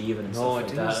can achieve it and stuff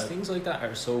like that. Things like that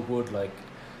are so good, like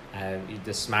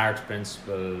the SMART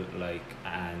principle, like,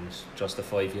 and just a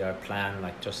 5-year plan,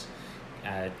 like just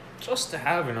to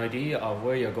have an idea of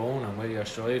where you're going and where you're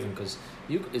striving, because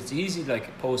it's easy,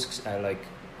 like post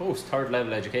third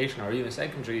level education or even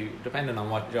secondary, depending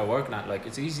on what you're working at, like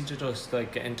it's easy to just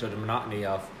like get into the monotony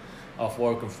of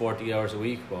working 40 hours a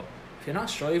week. But if you're not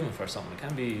striving for something, it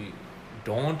can be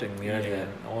daunting really,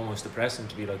 and almost depressing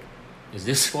to be like, is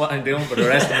this what I'm doing for the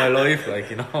rest of my life? Like,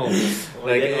 you know,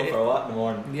 like up for what in the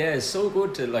morning? Yeah, it's so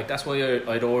good to, like, that's why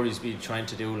I'd always be trying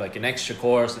to do like an extra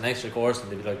course, and they'd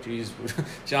be like, geez, do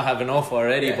you not have enough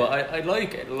already? But I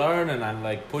like learning and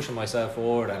like pushing myself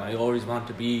forward, and I always want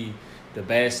to be the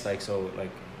best, like, so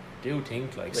like do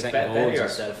think like setting goals. Better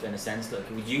yourself in a sense, like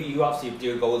you obviously do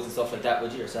yourself and stuff like that,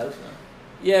 would you yourself? No?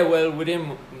 Yeah, well,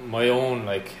 within my own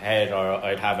like head, or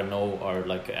I'd have a note, or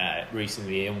like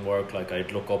recently in work, like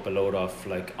I'd look up a load of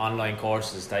like online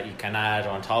courses that you can add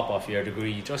on top of your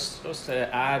degree, just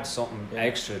to add something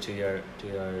extra to your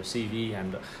CV.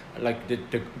 And like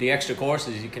the extra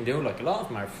courses you can do, like a lot of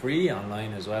them are free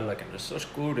online as well, like, and there's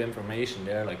such good information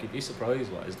there, like you'd be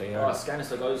surprised what is there. Oh,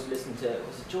 Scannis, like I was listening to,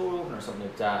 was it Joe Rogan or something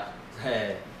like that?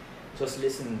 Just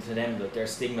listening to them, like their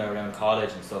stigma around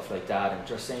college and stuff like that, and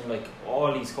just saying like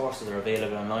all these courses are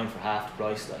available online for half the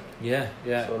price, like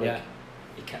so like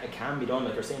it can be done.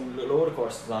 Like they're saying a load of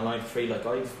courses online for free. Like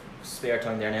I've spare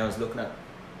time there now is looking at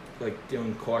like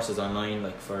doing courses online,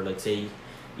 like for like say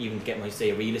even to get my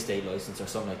a real estate license or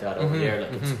something like that over there.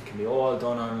 Like it can be all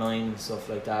done online and stuff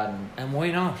like that. And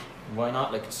why not?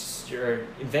 Like you're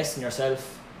investing in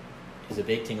yourself is a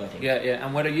big thing, I think. Yeah,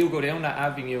 and whether you go down that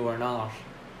avenue or not,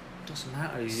 doesn't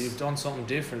matter. You've done something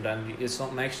different, and it's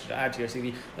something extra to add to your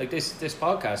CV. Like this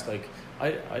podcast, like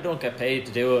I don't get paid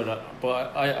to do it,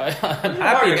 but I'm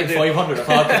happy to do 500 a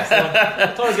podcast. I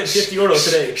thought I was getting €50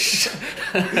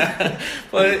 today.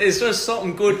 But it's just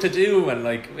something good to do, and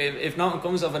like if nothing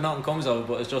comes of it, nothing comes of it.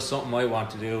 But it's just something I want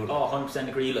to do. Oh, 100%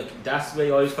 agree. Like that's the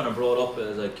way I was kind of brought up,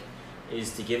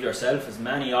 is to give yourself as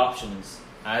many options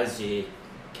as you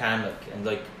can, like, and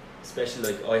like.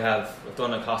 Especially like I've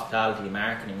done like hospitality and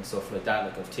marketing and stuff like that.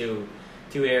 Like I've two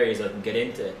areas I can get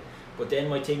into. But then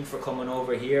my thing for coming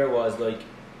over here was like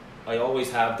I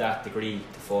always have that degree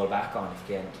to fall back on if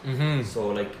you can. So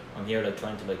like I'm here like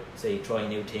trying to like say try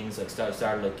new things. Like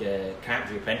started like a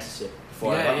carpentry apprenticeship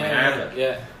before I got my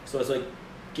hand. So it's like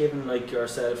giving like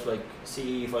yourself like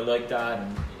see if I like that,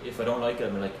 and if I don't like it,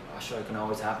 I'm like, oh sure, I can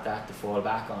always have that to fall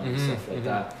back on and stuff like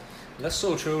that. That's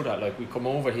so true, that like we come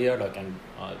over here, like, and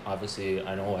obviously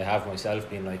I know I have myself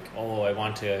been like, oh, I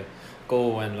want to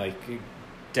go and like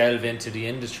delve into the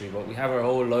industry, but we have our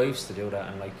whole lives to do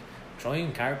that, and like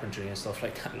trying carpentry and stuff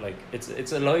like that. Like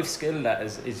it's a life skill that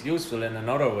is useful in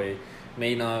another way.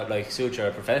 May not like suit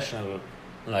your professional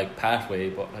like pathway,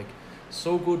 but like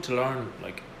so good to learn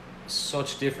like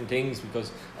such different things,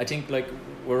 because I think like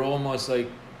we're almost like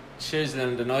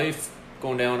chiseling the knife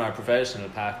going down our professional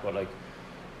path, but like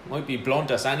might be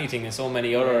blunt as anything in so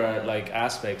many other like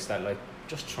aspects that like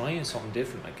just trying something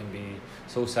different like can be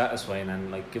so satisfying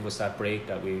and like give us that break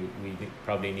that we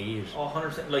probably need.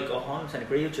 100%, like 100%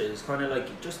 agree with you. It's kind of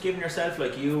like just giving yourself,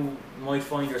 like you might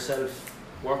find yourself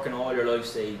working all your life,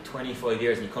 say 25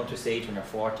 years, and you come to a stage when you're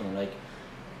 40 and like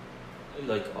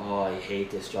oh, I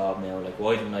hate this job now, like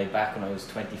why didn't I back when I was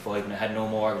 25 and I had no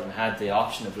mortgage and had the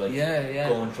option of like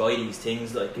go and try these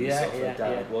things like and stuff like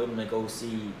that, like why didn't I go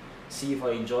see if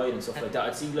I enjoy it and stuff like that.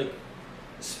 I'd see like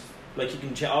you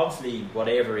can obviously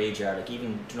whatever age you are, like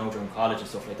even during college and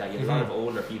stuff like that, you have a lot of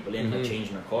older people in like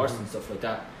changing their course and stuff like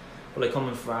that, but like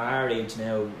coming from our age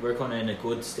now, we're kind of in a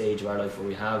good stage of our life where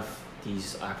we have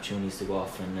these opportunities to go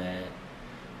off and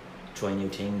try new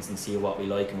things and see what we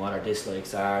like and what our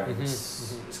dislikes are.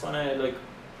 It's kind of like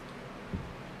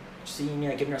seeing,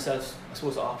 giving ourselves, I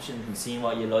suppose, options and seeing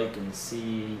what you like and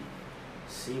see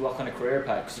what kind of career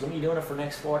path, because you're going to be doing it for the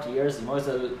next 40 years, you might as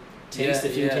well taste a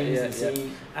few things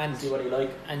and see what you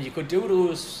like. And you could do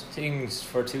those things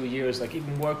for 2 years, like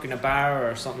even work in a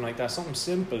bar or something like that, something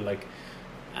simple, like,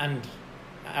 and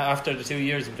after the 2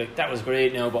 years you'd be like, that was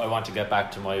great now, but I want to get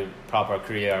back to my proper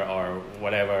career or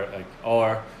whatever, like,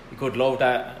 or you could love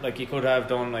that, like you could have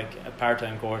done like a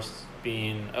part-time course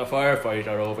being a firefighter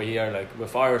over here, like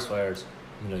with forest fires.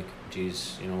 I'm like,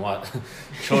 geez, you know what,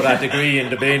 throw that degree in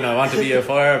the bin, I want to be a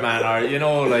fireman, or you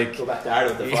know, like go back to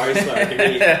Ireland with the forest fire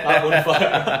degree, not one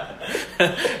fire.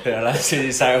 Yeah, let's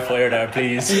see, start a fire there,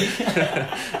 please.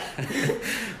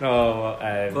 No,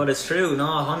 but it's true. No,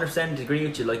 100% agree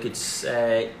with you. Like it's,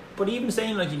 but even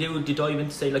saying like you dive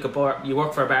into say like a bar, you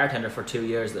work for a bartender for 2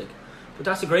 years, like, but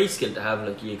that's a great skill to have.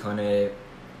 Like you kind of,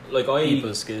 like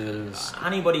people skills.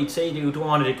 Anybody say they don't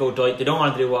want to go dive, they don't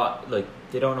want to do what, like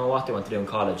they don't know what they want to do in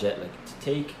college yet. Like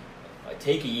to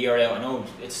take a year out. I know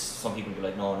it's some people be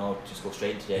like, no, just go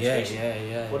straight into the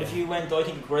education. But if you went, I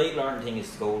think a great learning thing is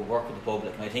to go work with the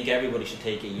public, and I think everybody should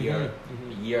take a year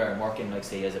and work in, like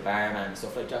say as a barman and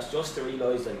stuff like that, just to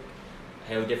realise like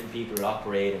how different people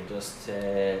operate and just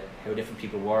how different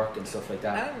people work and stuff like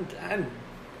that. And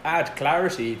add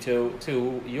clarity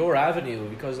to your avenue,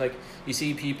 because like you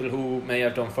see people who may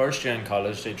have done first year in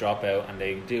college, they drop out and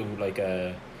they do like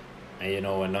a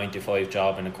 9-to-5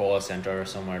 job in a call centre or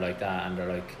somewhere like that, and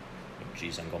they're like,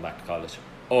 geez, I'm going back to college.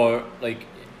 Or like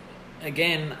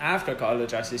again after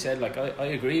college, as you said, like I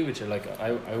agree with you, like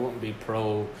I wouldn't be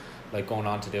pro like going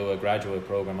on to do a graduate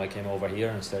program. I came over here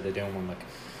instead of doing one, like,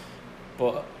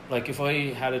 but like if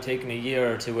I had taken a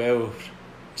year or two out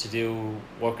to do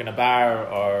work in a bar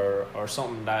or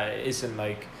something that isn't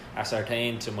like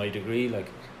ascertained to my degree, like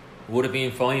would have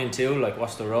been fine too. Like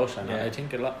what's the rush? And I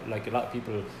think a lot of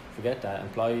people forget that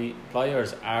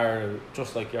employers are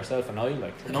just like yourself and I,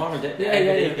 like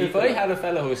if I had a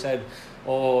fellow who said,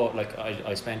 oh, like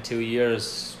I spent 2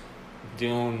 years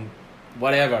doing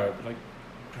whatever, like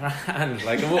grand,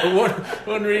 like it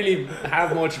wouldn't really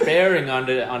have much bearing on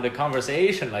the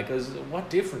conversation, like, cause what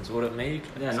difference would it make?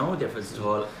 Like, no difference at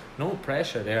all. No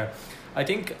pressure there. I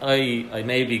think I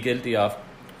may be guilty of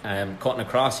cutting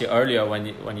across you earlier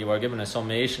when you were giving a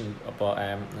summation, but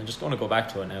I'm just going to go back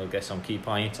to it now, get some key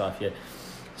points off you.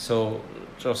 So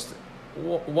just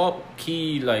what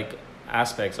key like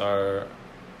aspects or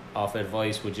of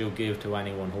advice would you give to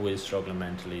anyone who is struggling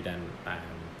mentally then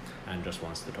and just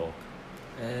wants to talk?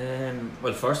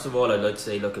 Well, first of all, I'd like to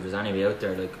say, look, if there's anybody out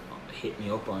there, like, hit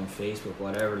me up on Facebook,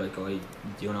 whatever, like, I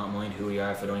do not mind who you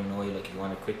are. If I don't even know you, like, if you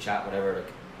want a quick chat, whatever,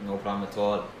 like, no problem at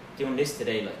all. Doing this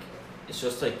today, like, it's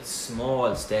just like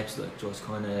small steps, like, just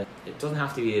kind of, it doesn't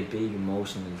have to be a big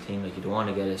emotional thing, like, you don't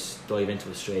want to dive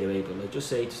into it straight away, but like, just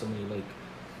say to somebody,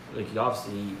 like you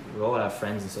obviously, we all have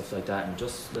friends and stuff like that, and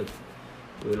just like,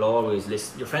 we'll always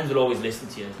listen, your friends will always listen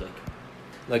to you,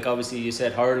 like obviously you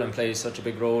said hurling plays such a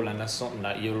big role, and that's something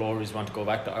that you'll always want to go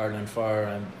back to Ireland for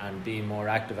and be more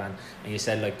active, and you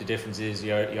said like the difference is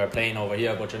you're playing over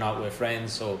here but you're not with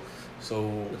friends, so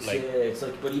like it's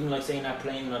like, but even like saying that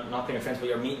playing, not playing with friends, but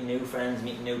you're meeting new friends,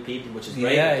 meeting new people, which is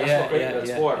great. That's what great about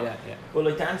sport. But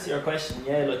like to answer your question,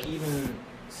 like even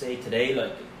say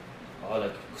today,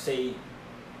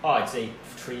 I'd say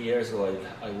 3 years ago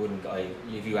I wouldn't,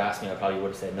 if you asked me I probably would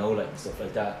have said no, like, and stuff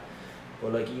like that.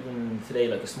 But like even today,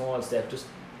 like a small step, just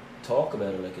talk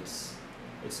about it. Like it's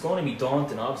going to be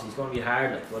daunting, obviously it's going to be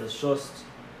hard, like, but it's just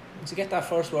to get that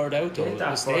first word out though.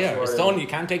 It's there, it's done, you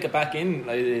can't take it back in,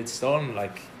 like, it's done,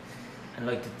 like And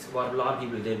like what a lot of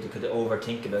people did, they could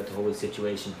overthink about the whole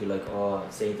situation. Be like, oh,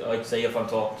 say if I'm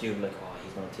talking to you, like, oh,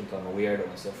 he's gonna think I'm a weirdo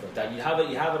and stuff like that. You have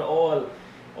it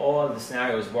all the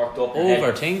scenarios worked up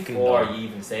overthinking before you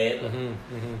even say it, like,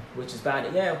 which is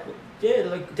bad. Yeah,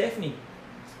 like definitely.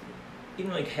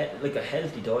 Even like a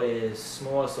healthy diet,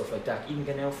 small stuff like that. Even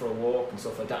getting out for a walk and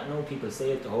stuff like that. I know people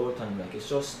say it the whole time. Like it's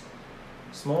just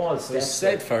small steps. It's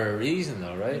said for a reason,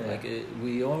 though, right? Yeah. Like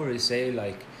we always say,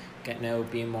 like getting out,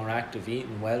 being more active,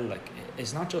 eating well. Like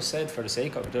it's not just said for the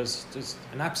sake of it. There's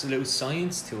an absolute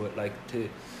science to it. Like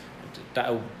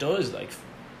that does like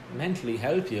mentally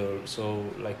help you. So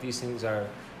like these things are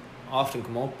often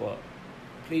come up, but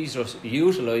please just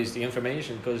utilize the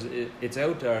information because it's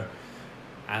out there.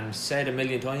 And said a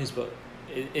million times, but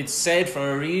it's said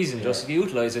for a reason. Yeah. Just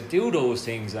utilize it, do those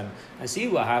things, and see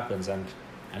what happens. And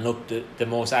look, the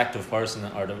most active person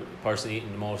or the person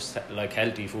eating the most like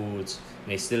healthy foods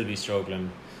may still be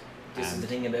struggling. This is the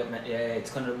thing about it's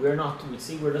kind of we're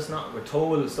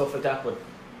told stuff like that, but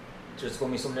there's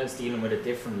going to be someone else dealing with it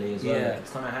differently as well. Yeah. Like,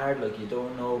 it's kind of hard. Like you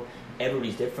don't know.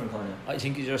 Everybody's different, kind of. I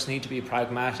think you just need to be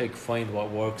pragmatic, find what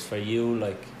works for you.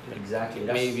 Like exactly,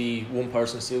 maybe one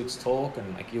person suits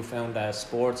talking, like you found that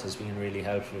sports has been really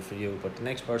helpful for you, but the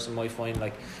next person might find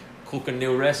like cooking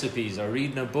new recipes or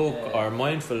reading a book or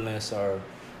mindfulness or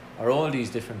all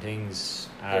these different things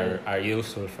are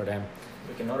useful for them.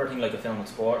 Like another thing, like I found with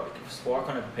sport, sport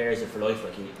kind of prepares you for life.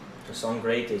 Like there's some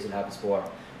great days you'll have in sport,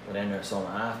 but then there's some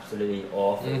absolutely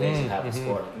awful days you'll have in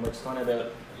sport. Like, it's kind of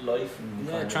about life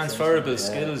and transferable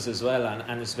skills as well,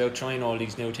 and it's about trying all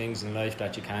these new things in life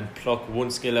that you can pluck one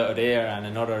skill out of there and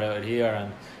another out of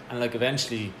here, and like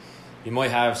eventually you might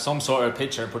have some sort of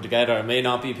picture put together. It may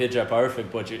not be picture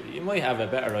perfect, but you might have a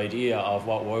better idea of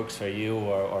what works for you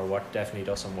or what definitely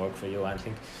doesn't work for you. And I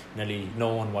think nearly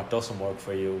knowing what doesn't work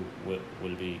for you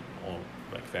will be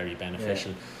very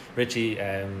beneficial. Richie,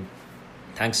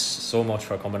 thanks so much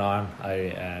for coming on.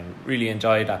 I really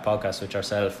enjoyed that podcast with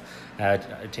yourself. I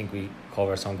think we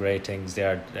covered some great things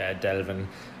there, delving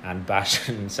and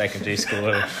bashing secondary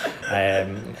school,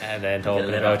 and then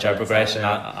talking about your progression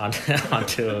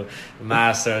onto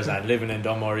masters and living in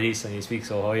Dunmore East. And you speak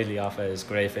so highly of it. It's a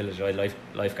great village. I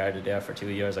lifeguarded there for 2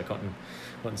 years. I couldn't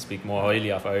speak more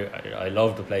highly of it. I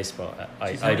love the place, but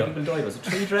I don't. People died. Was it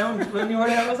 3 drowned when you were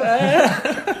there? Was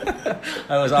it?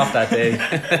 I was off that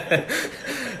day.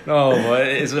 No, but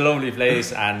it's a lovely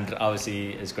place, and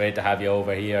obviously it's great to have you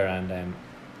over here. And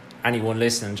anyone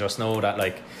listening, just know that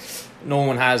like no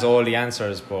one has all the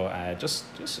answers, but just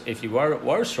if you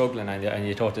were struggling and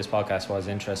you thought this podcast was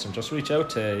interesting, just reach out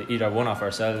to either one of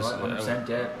ourselves. 100%,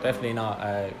 yeah. Definitely not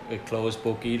a closed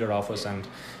book, either of us, and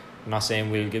I'm not saying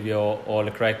we'll give you all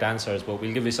the correct answers, but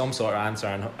we'll give you some sort of answer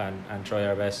and try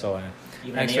our best. So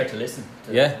even an ear to listen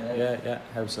to. Yeah,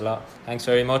 helps a lot. Thanks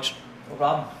very much. No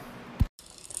problem.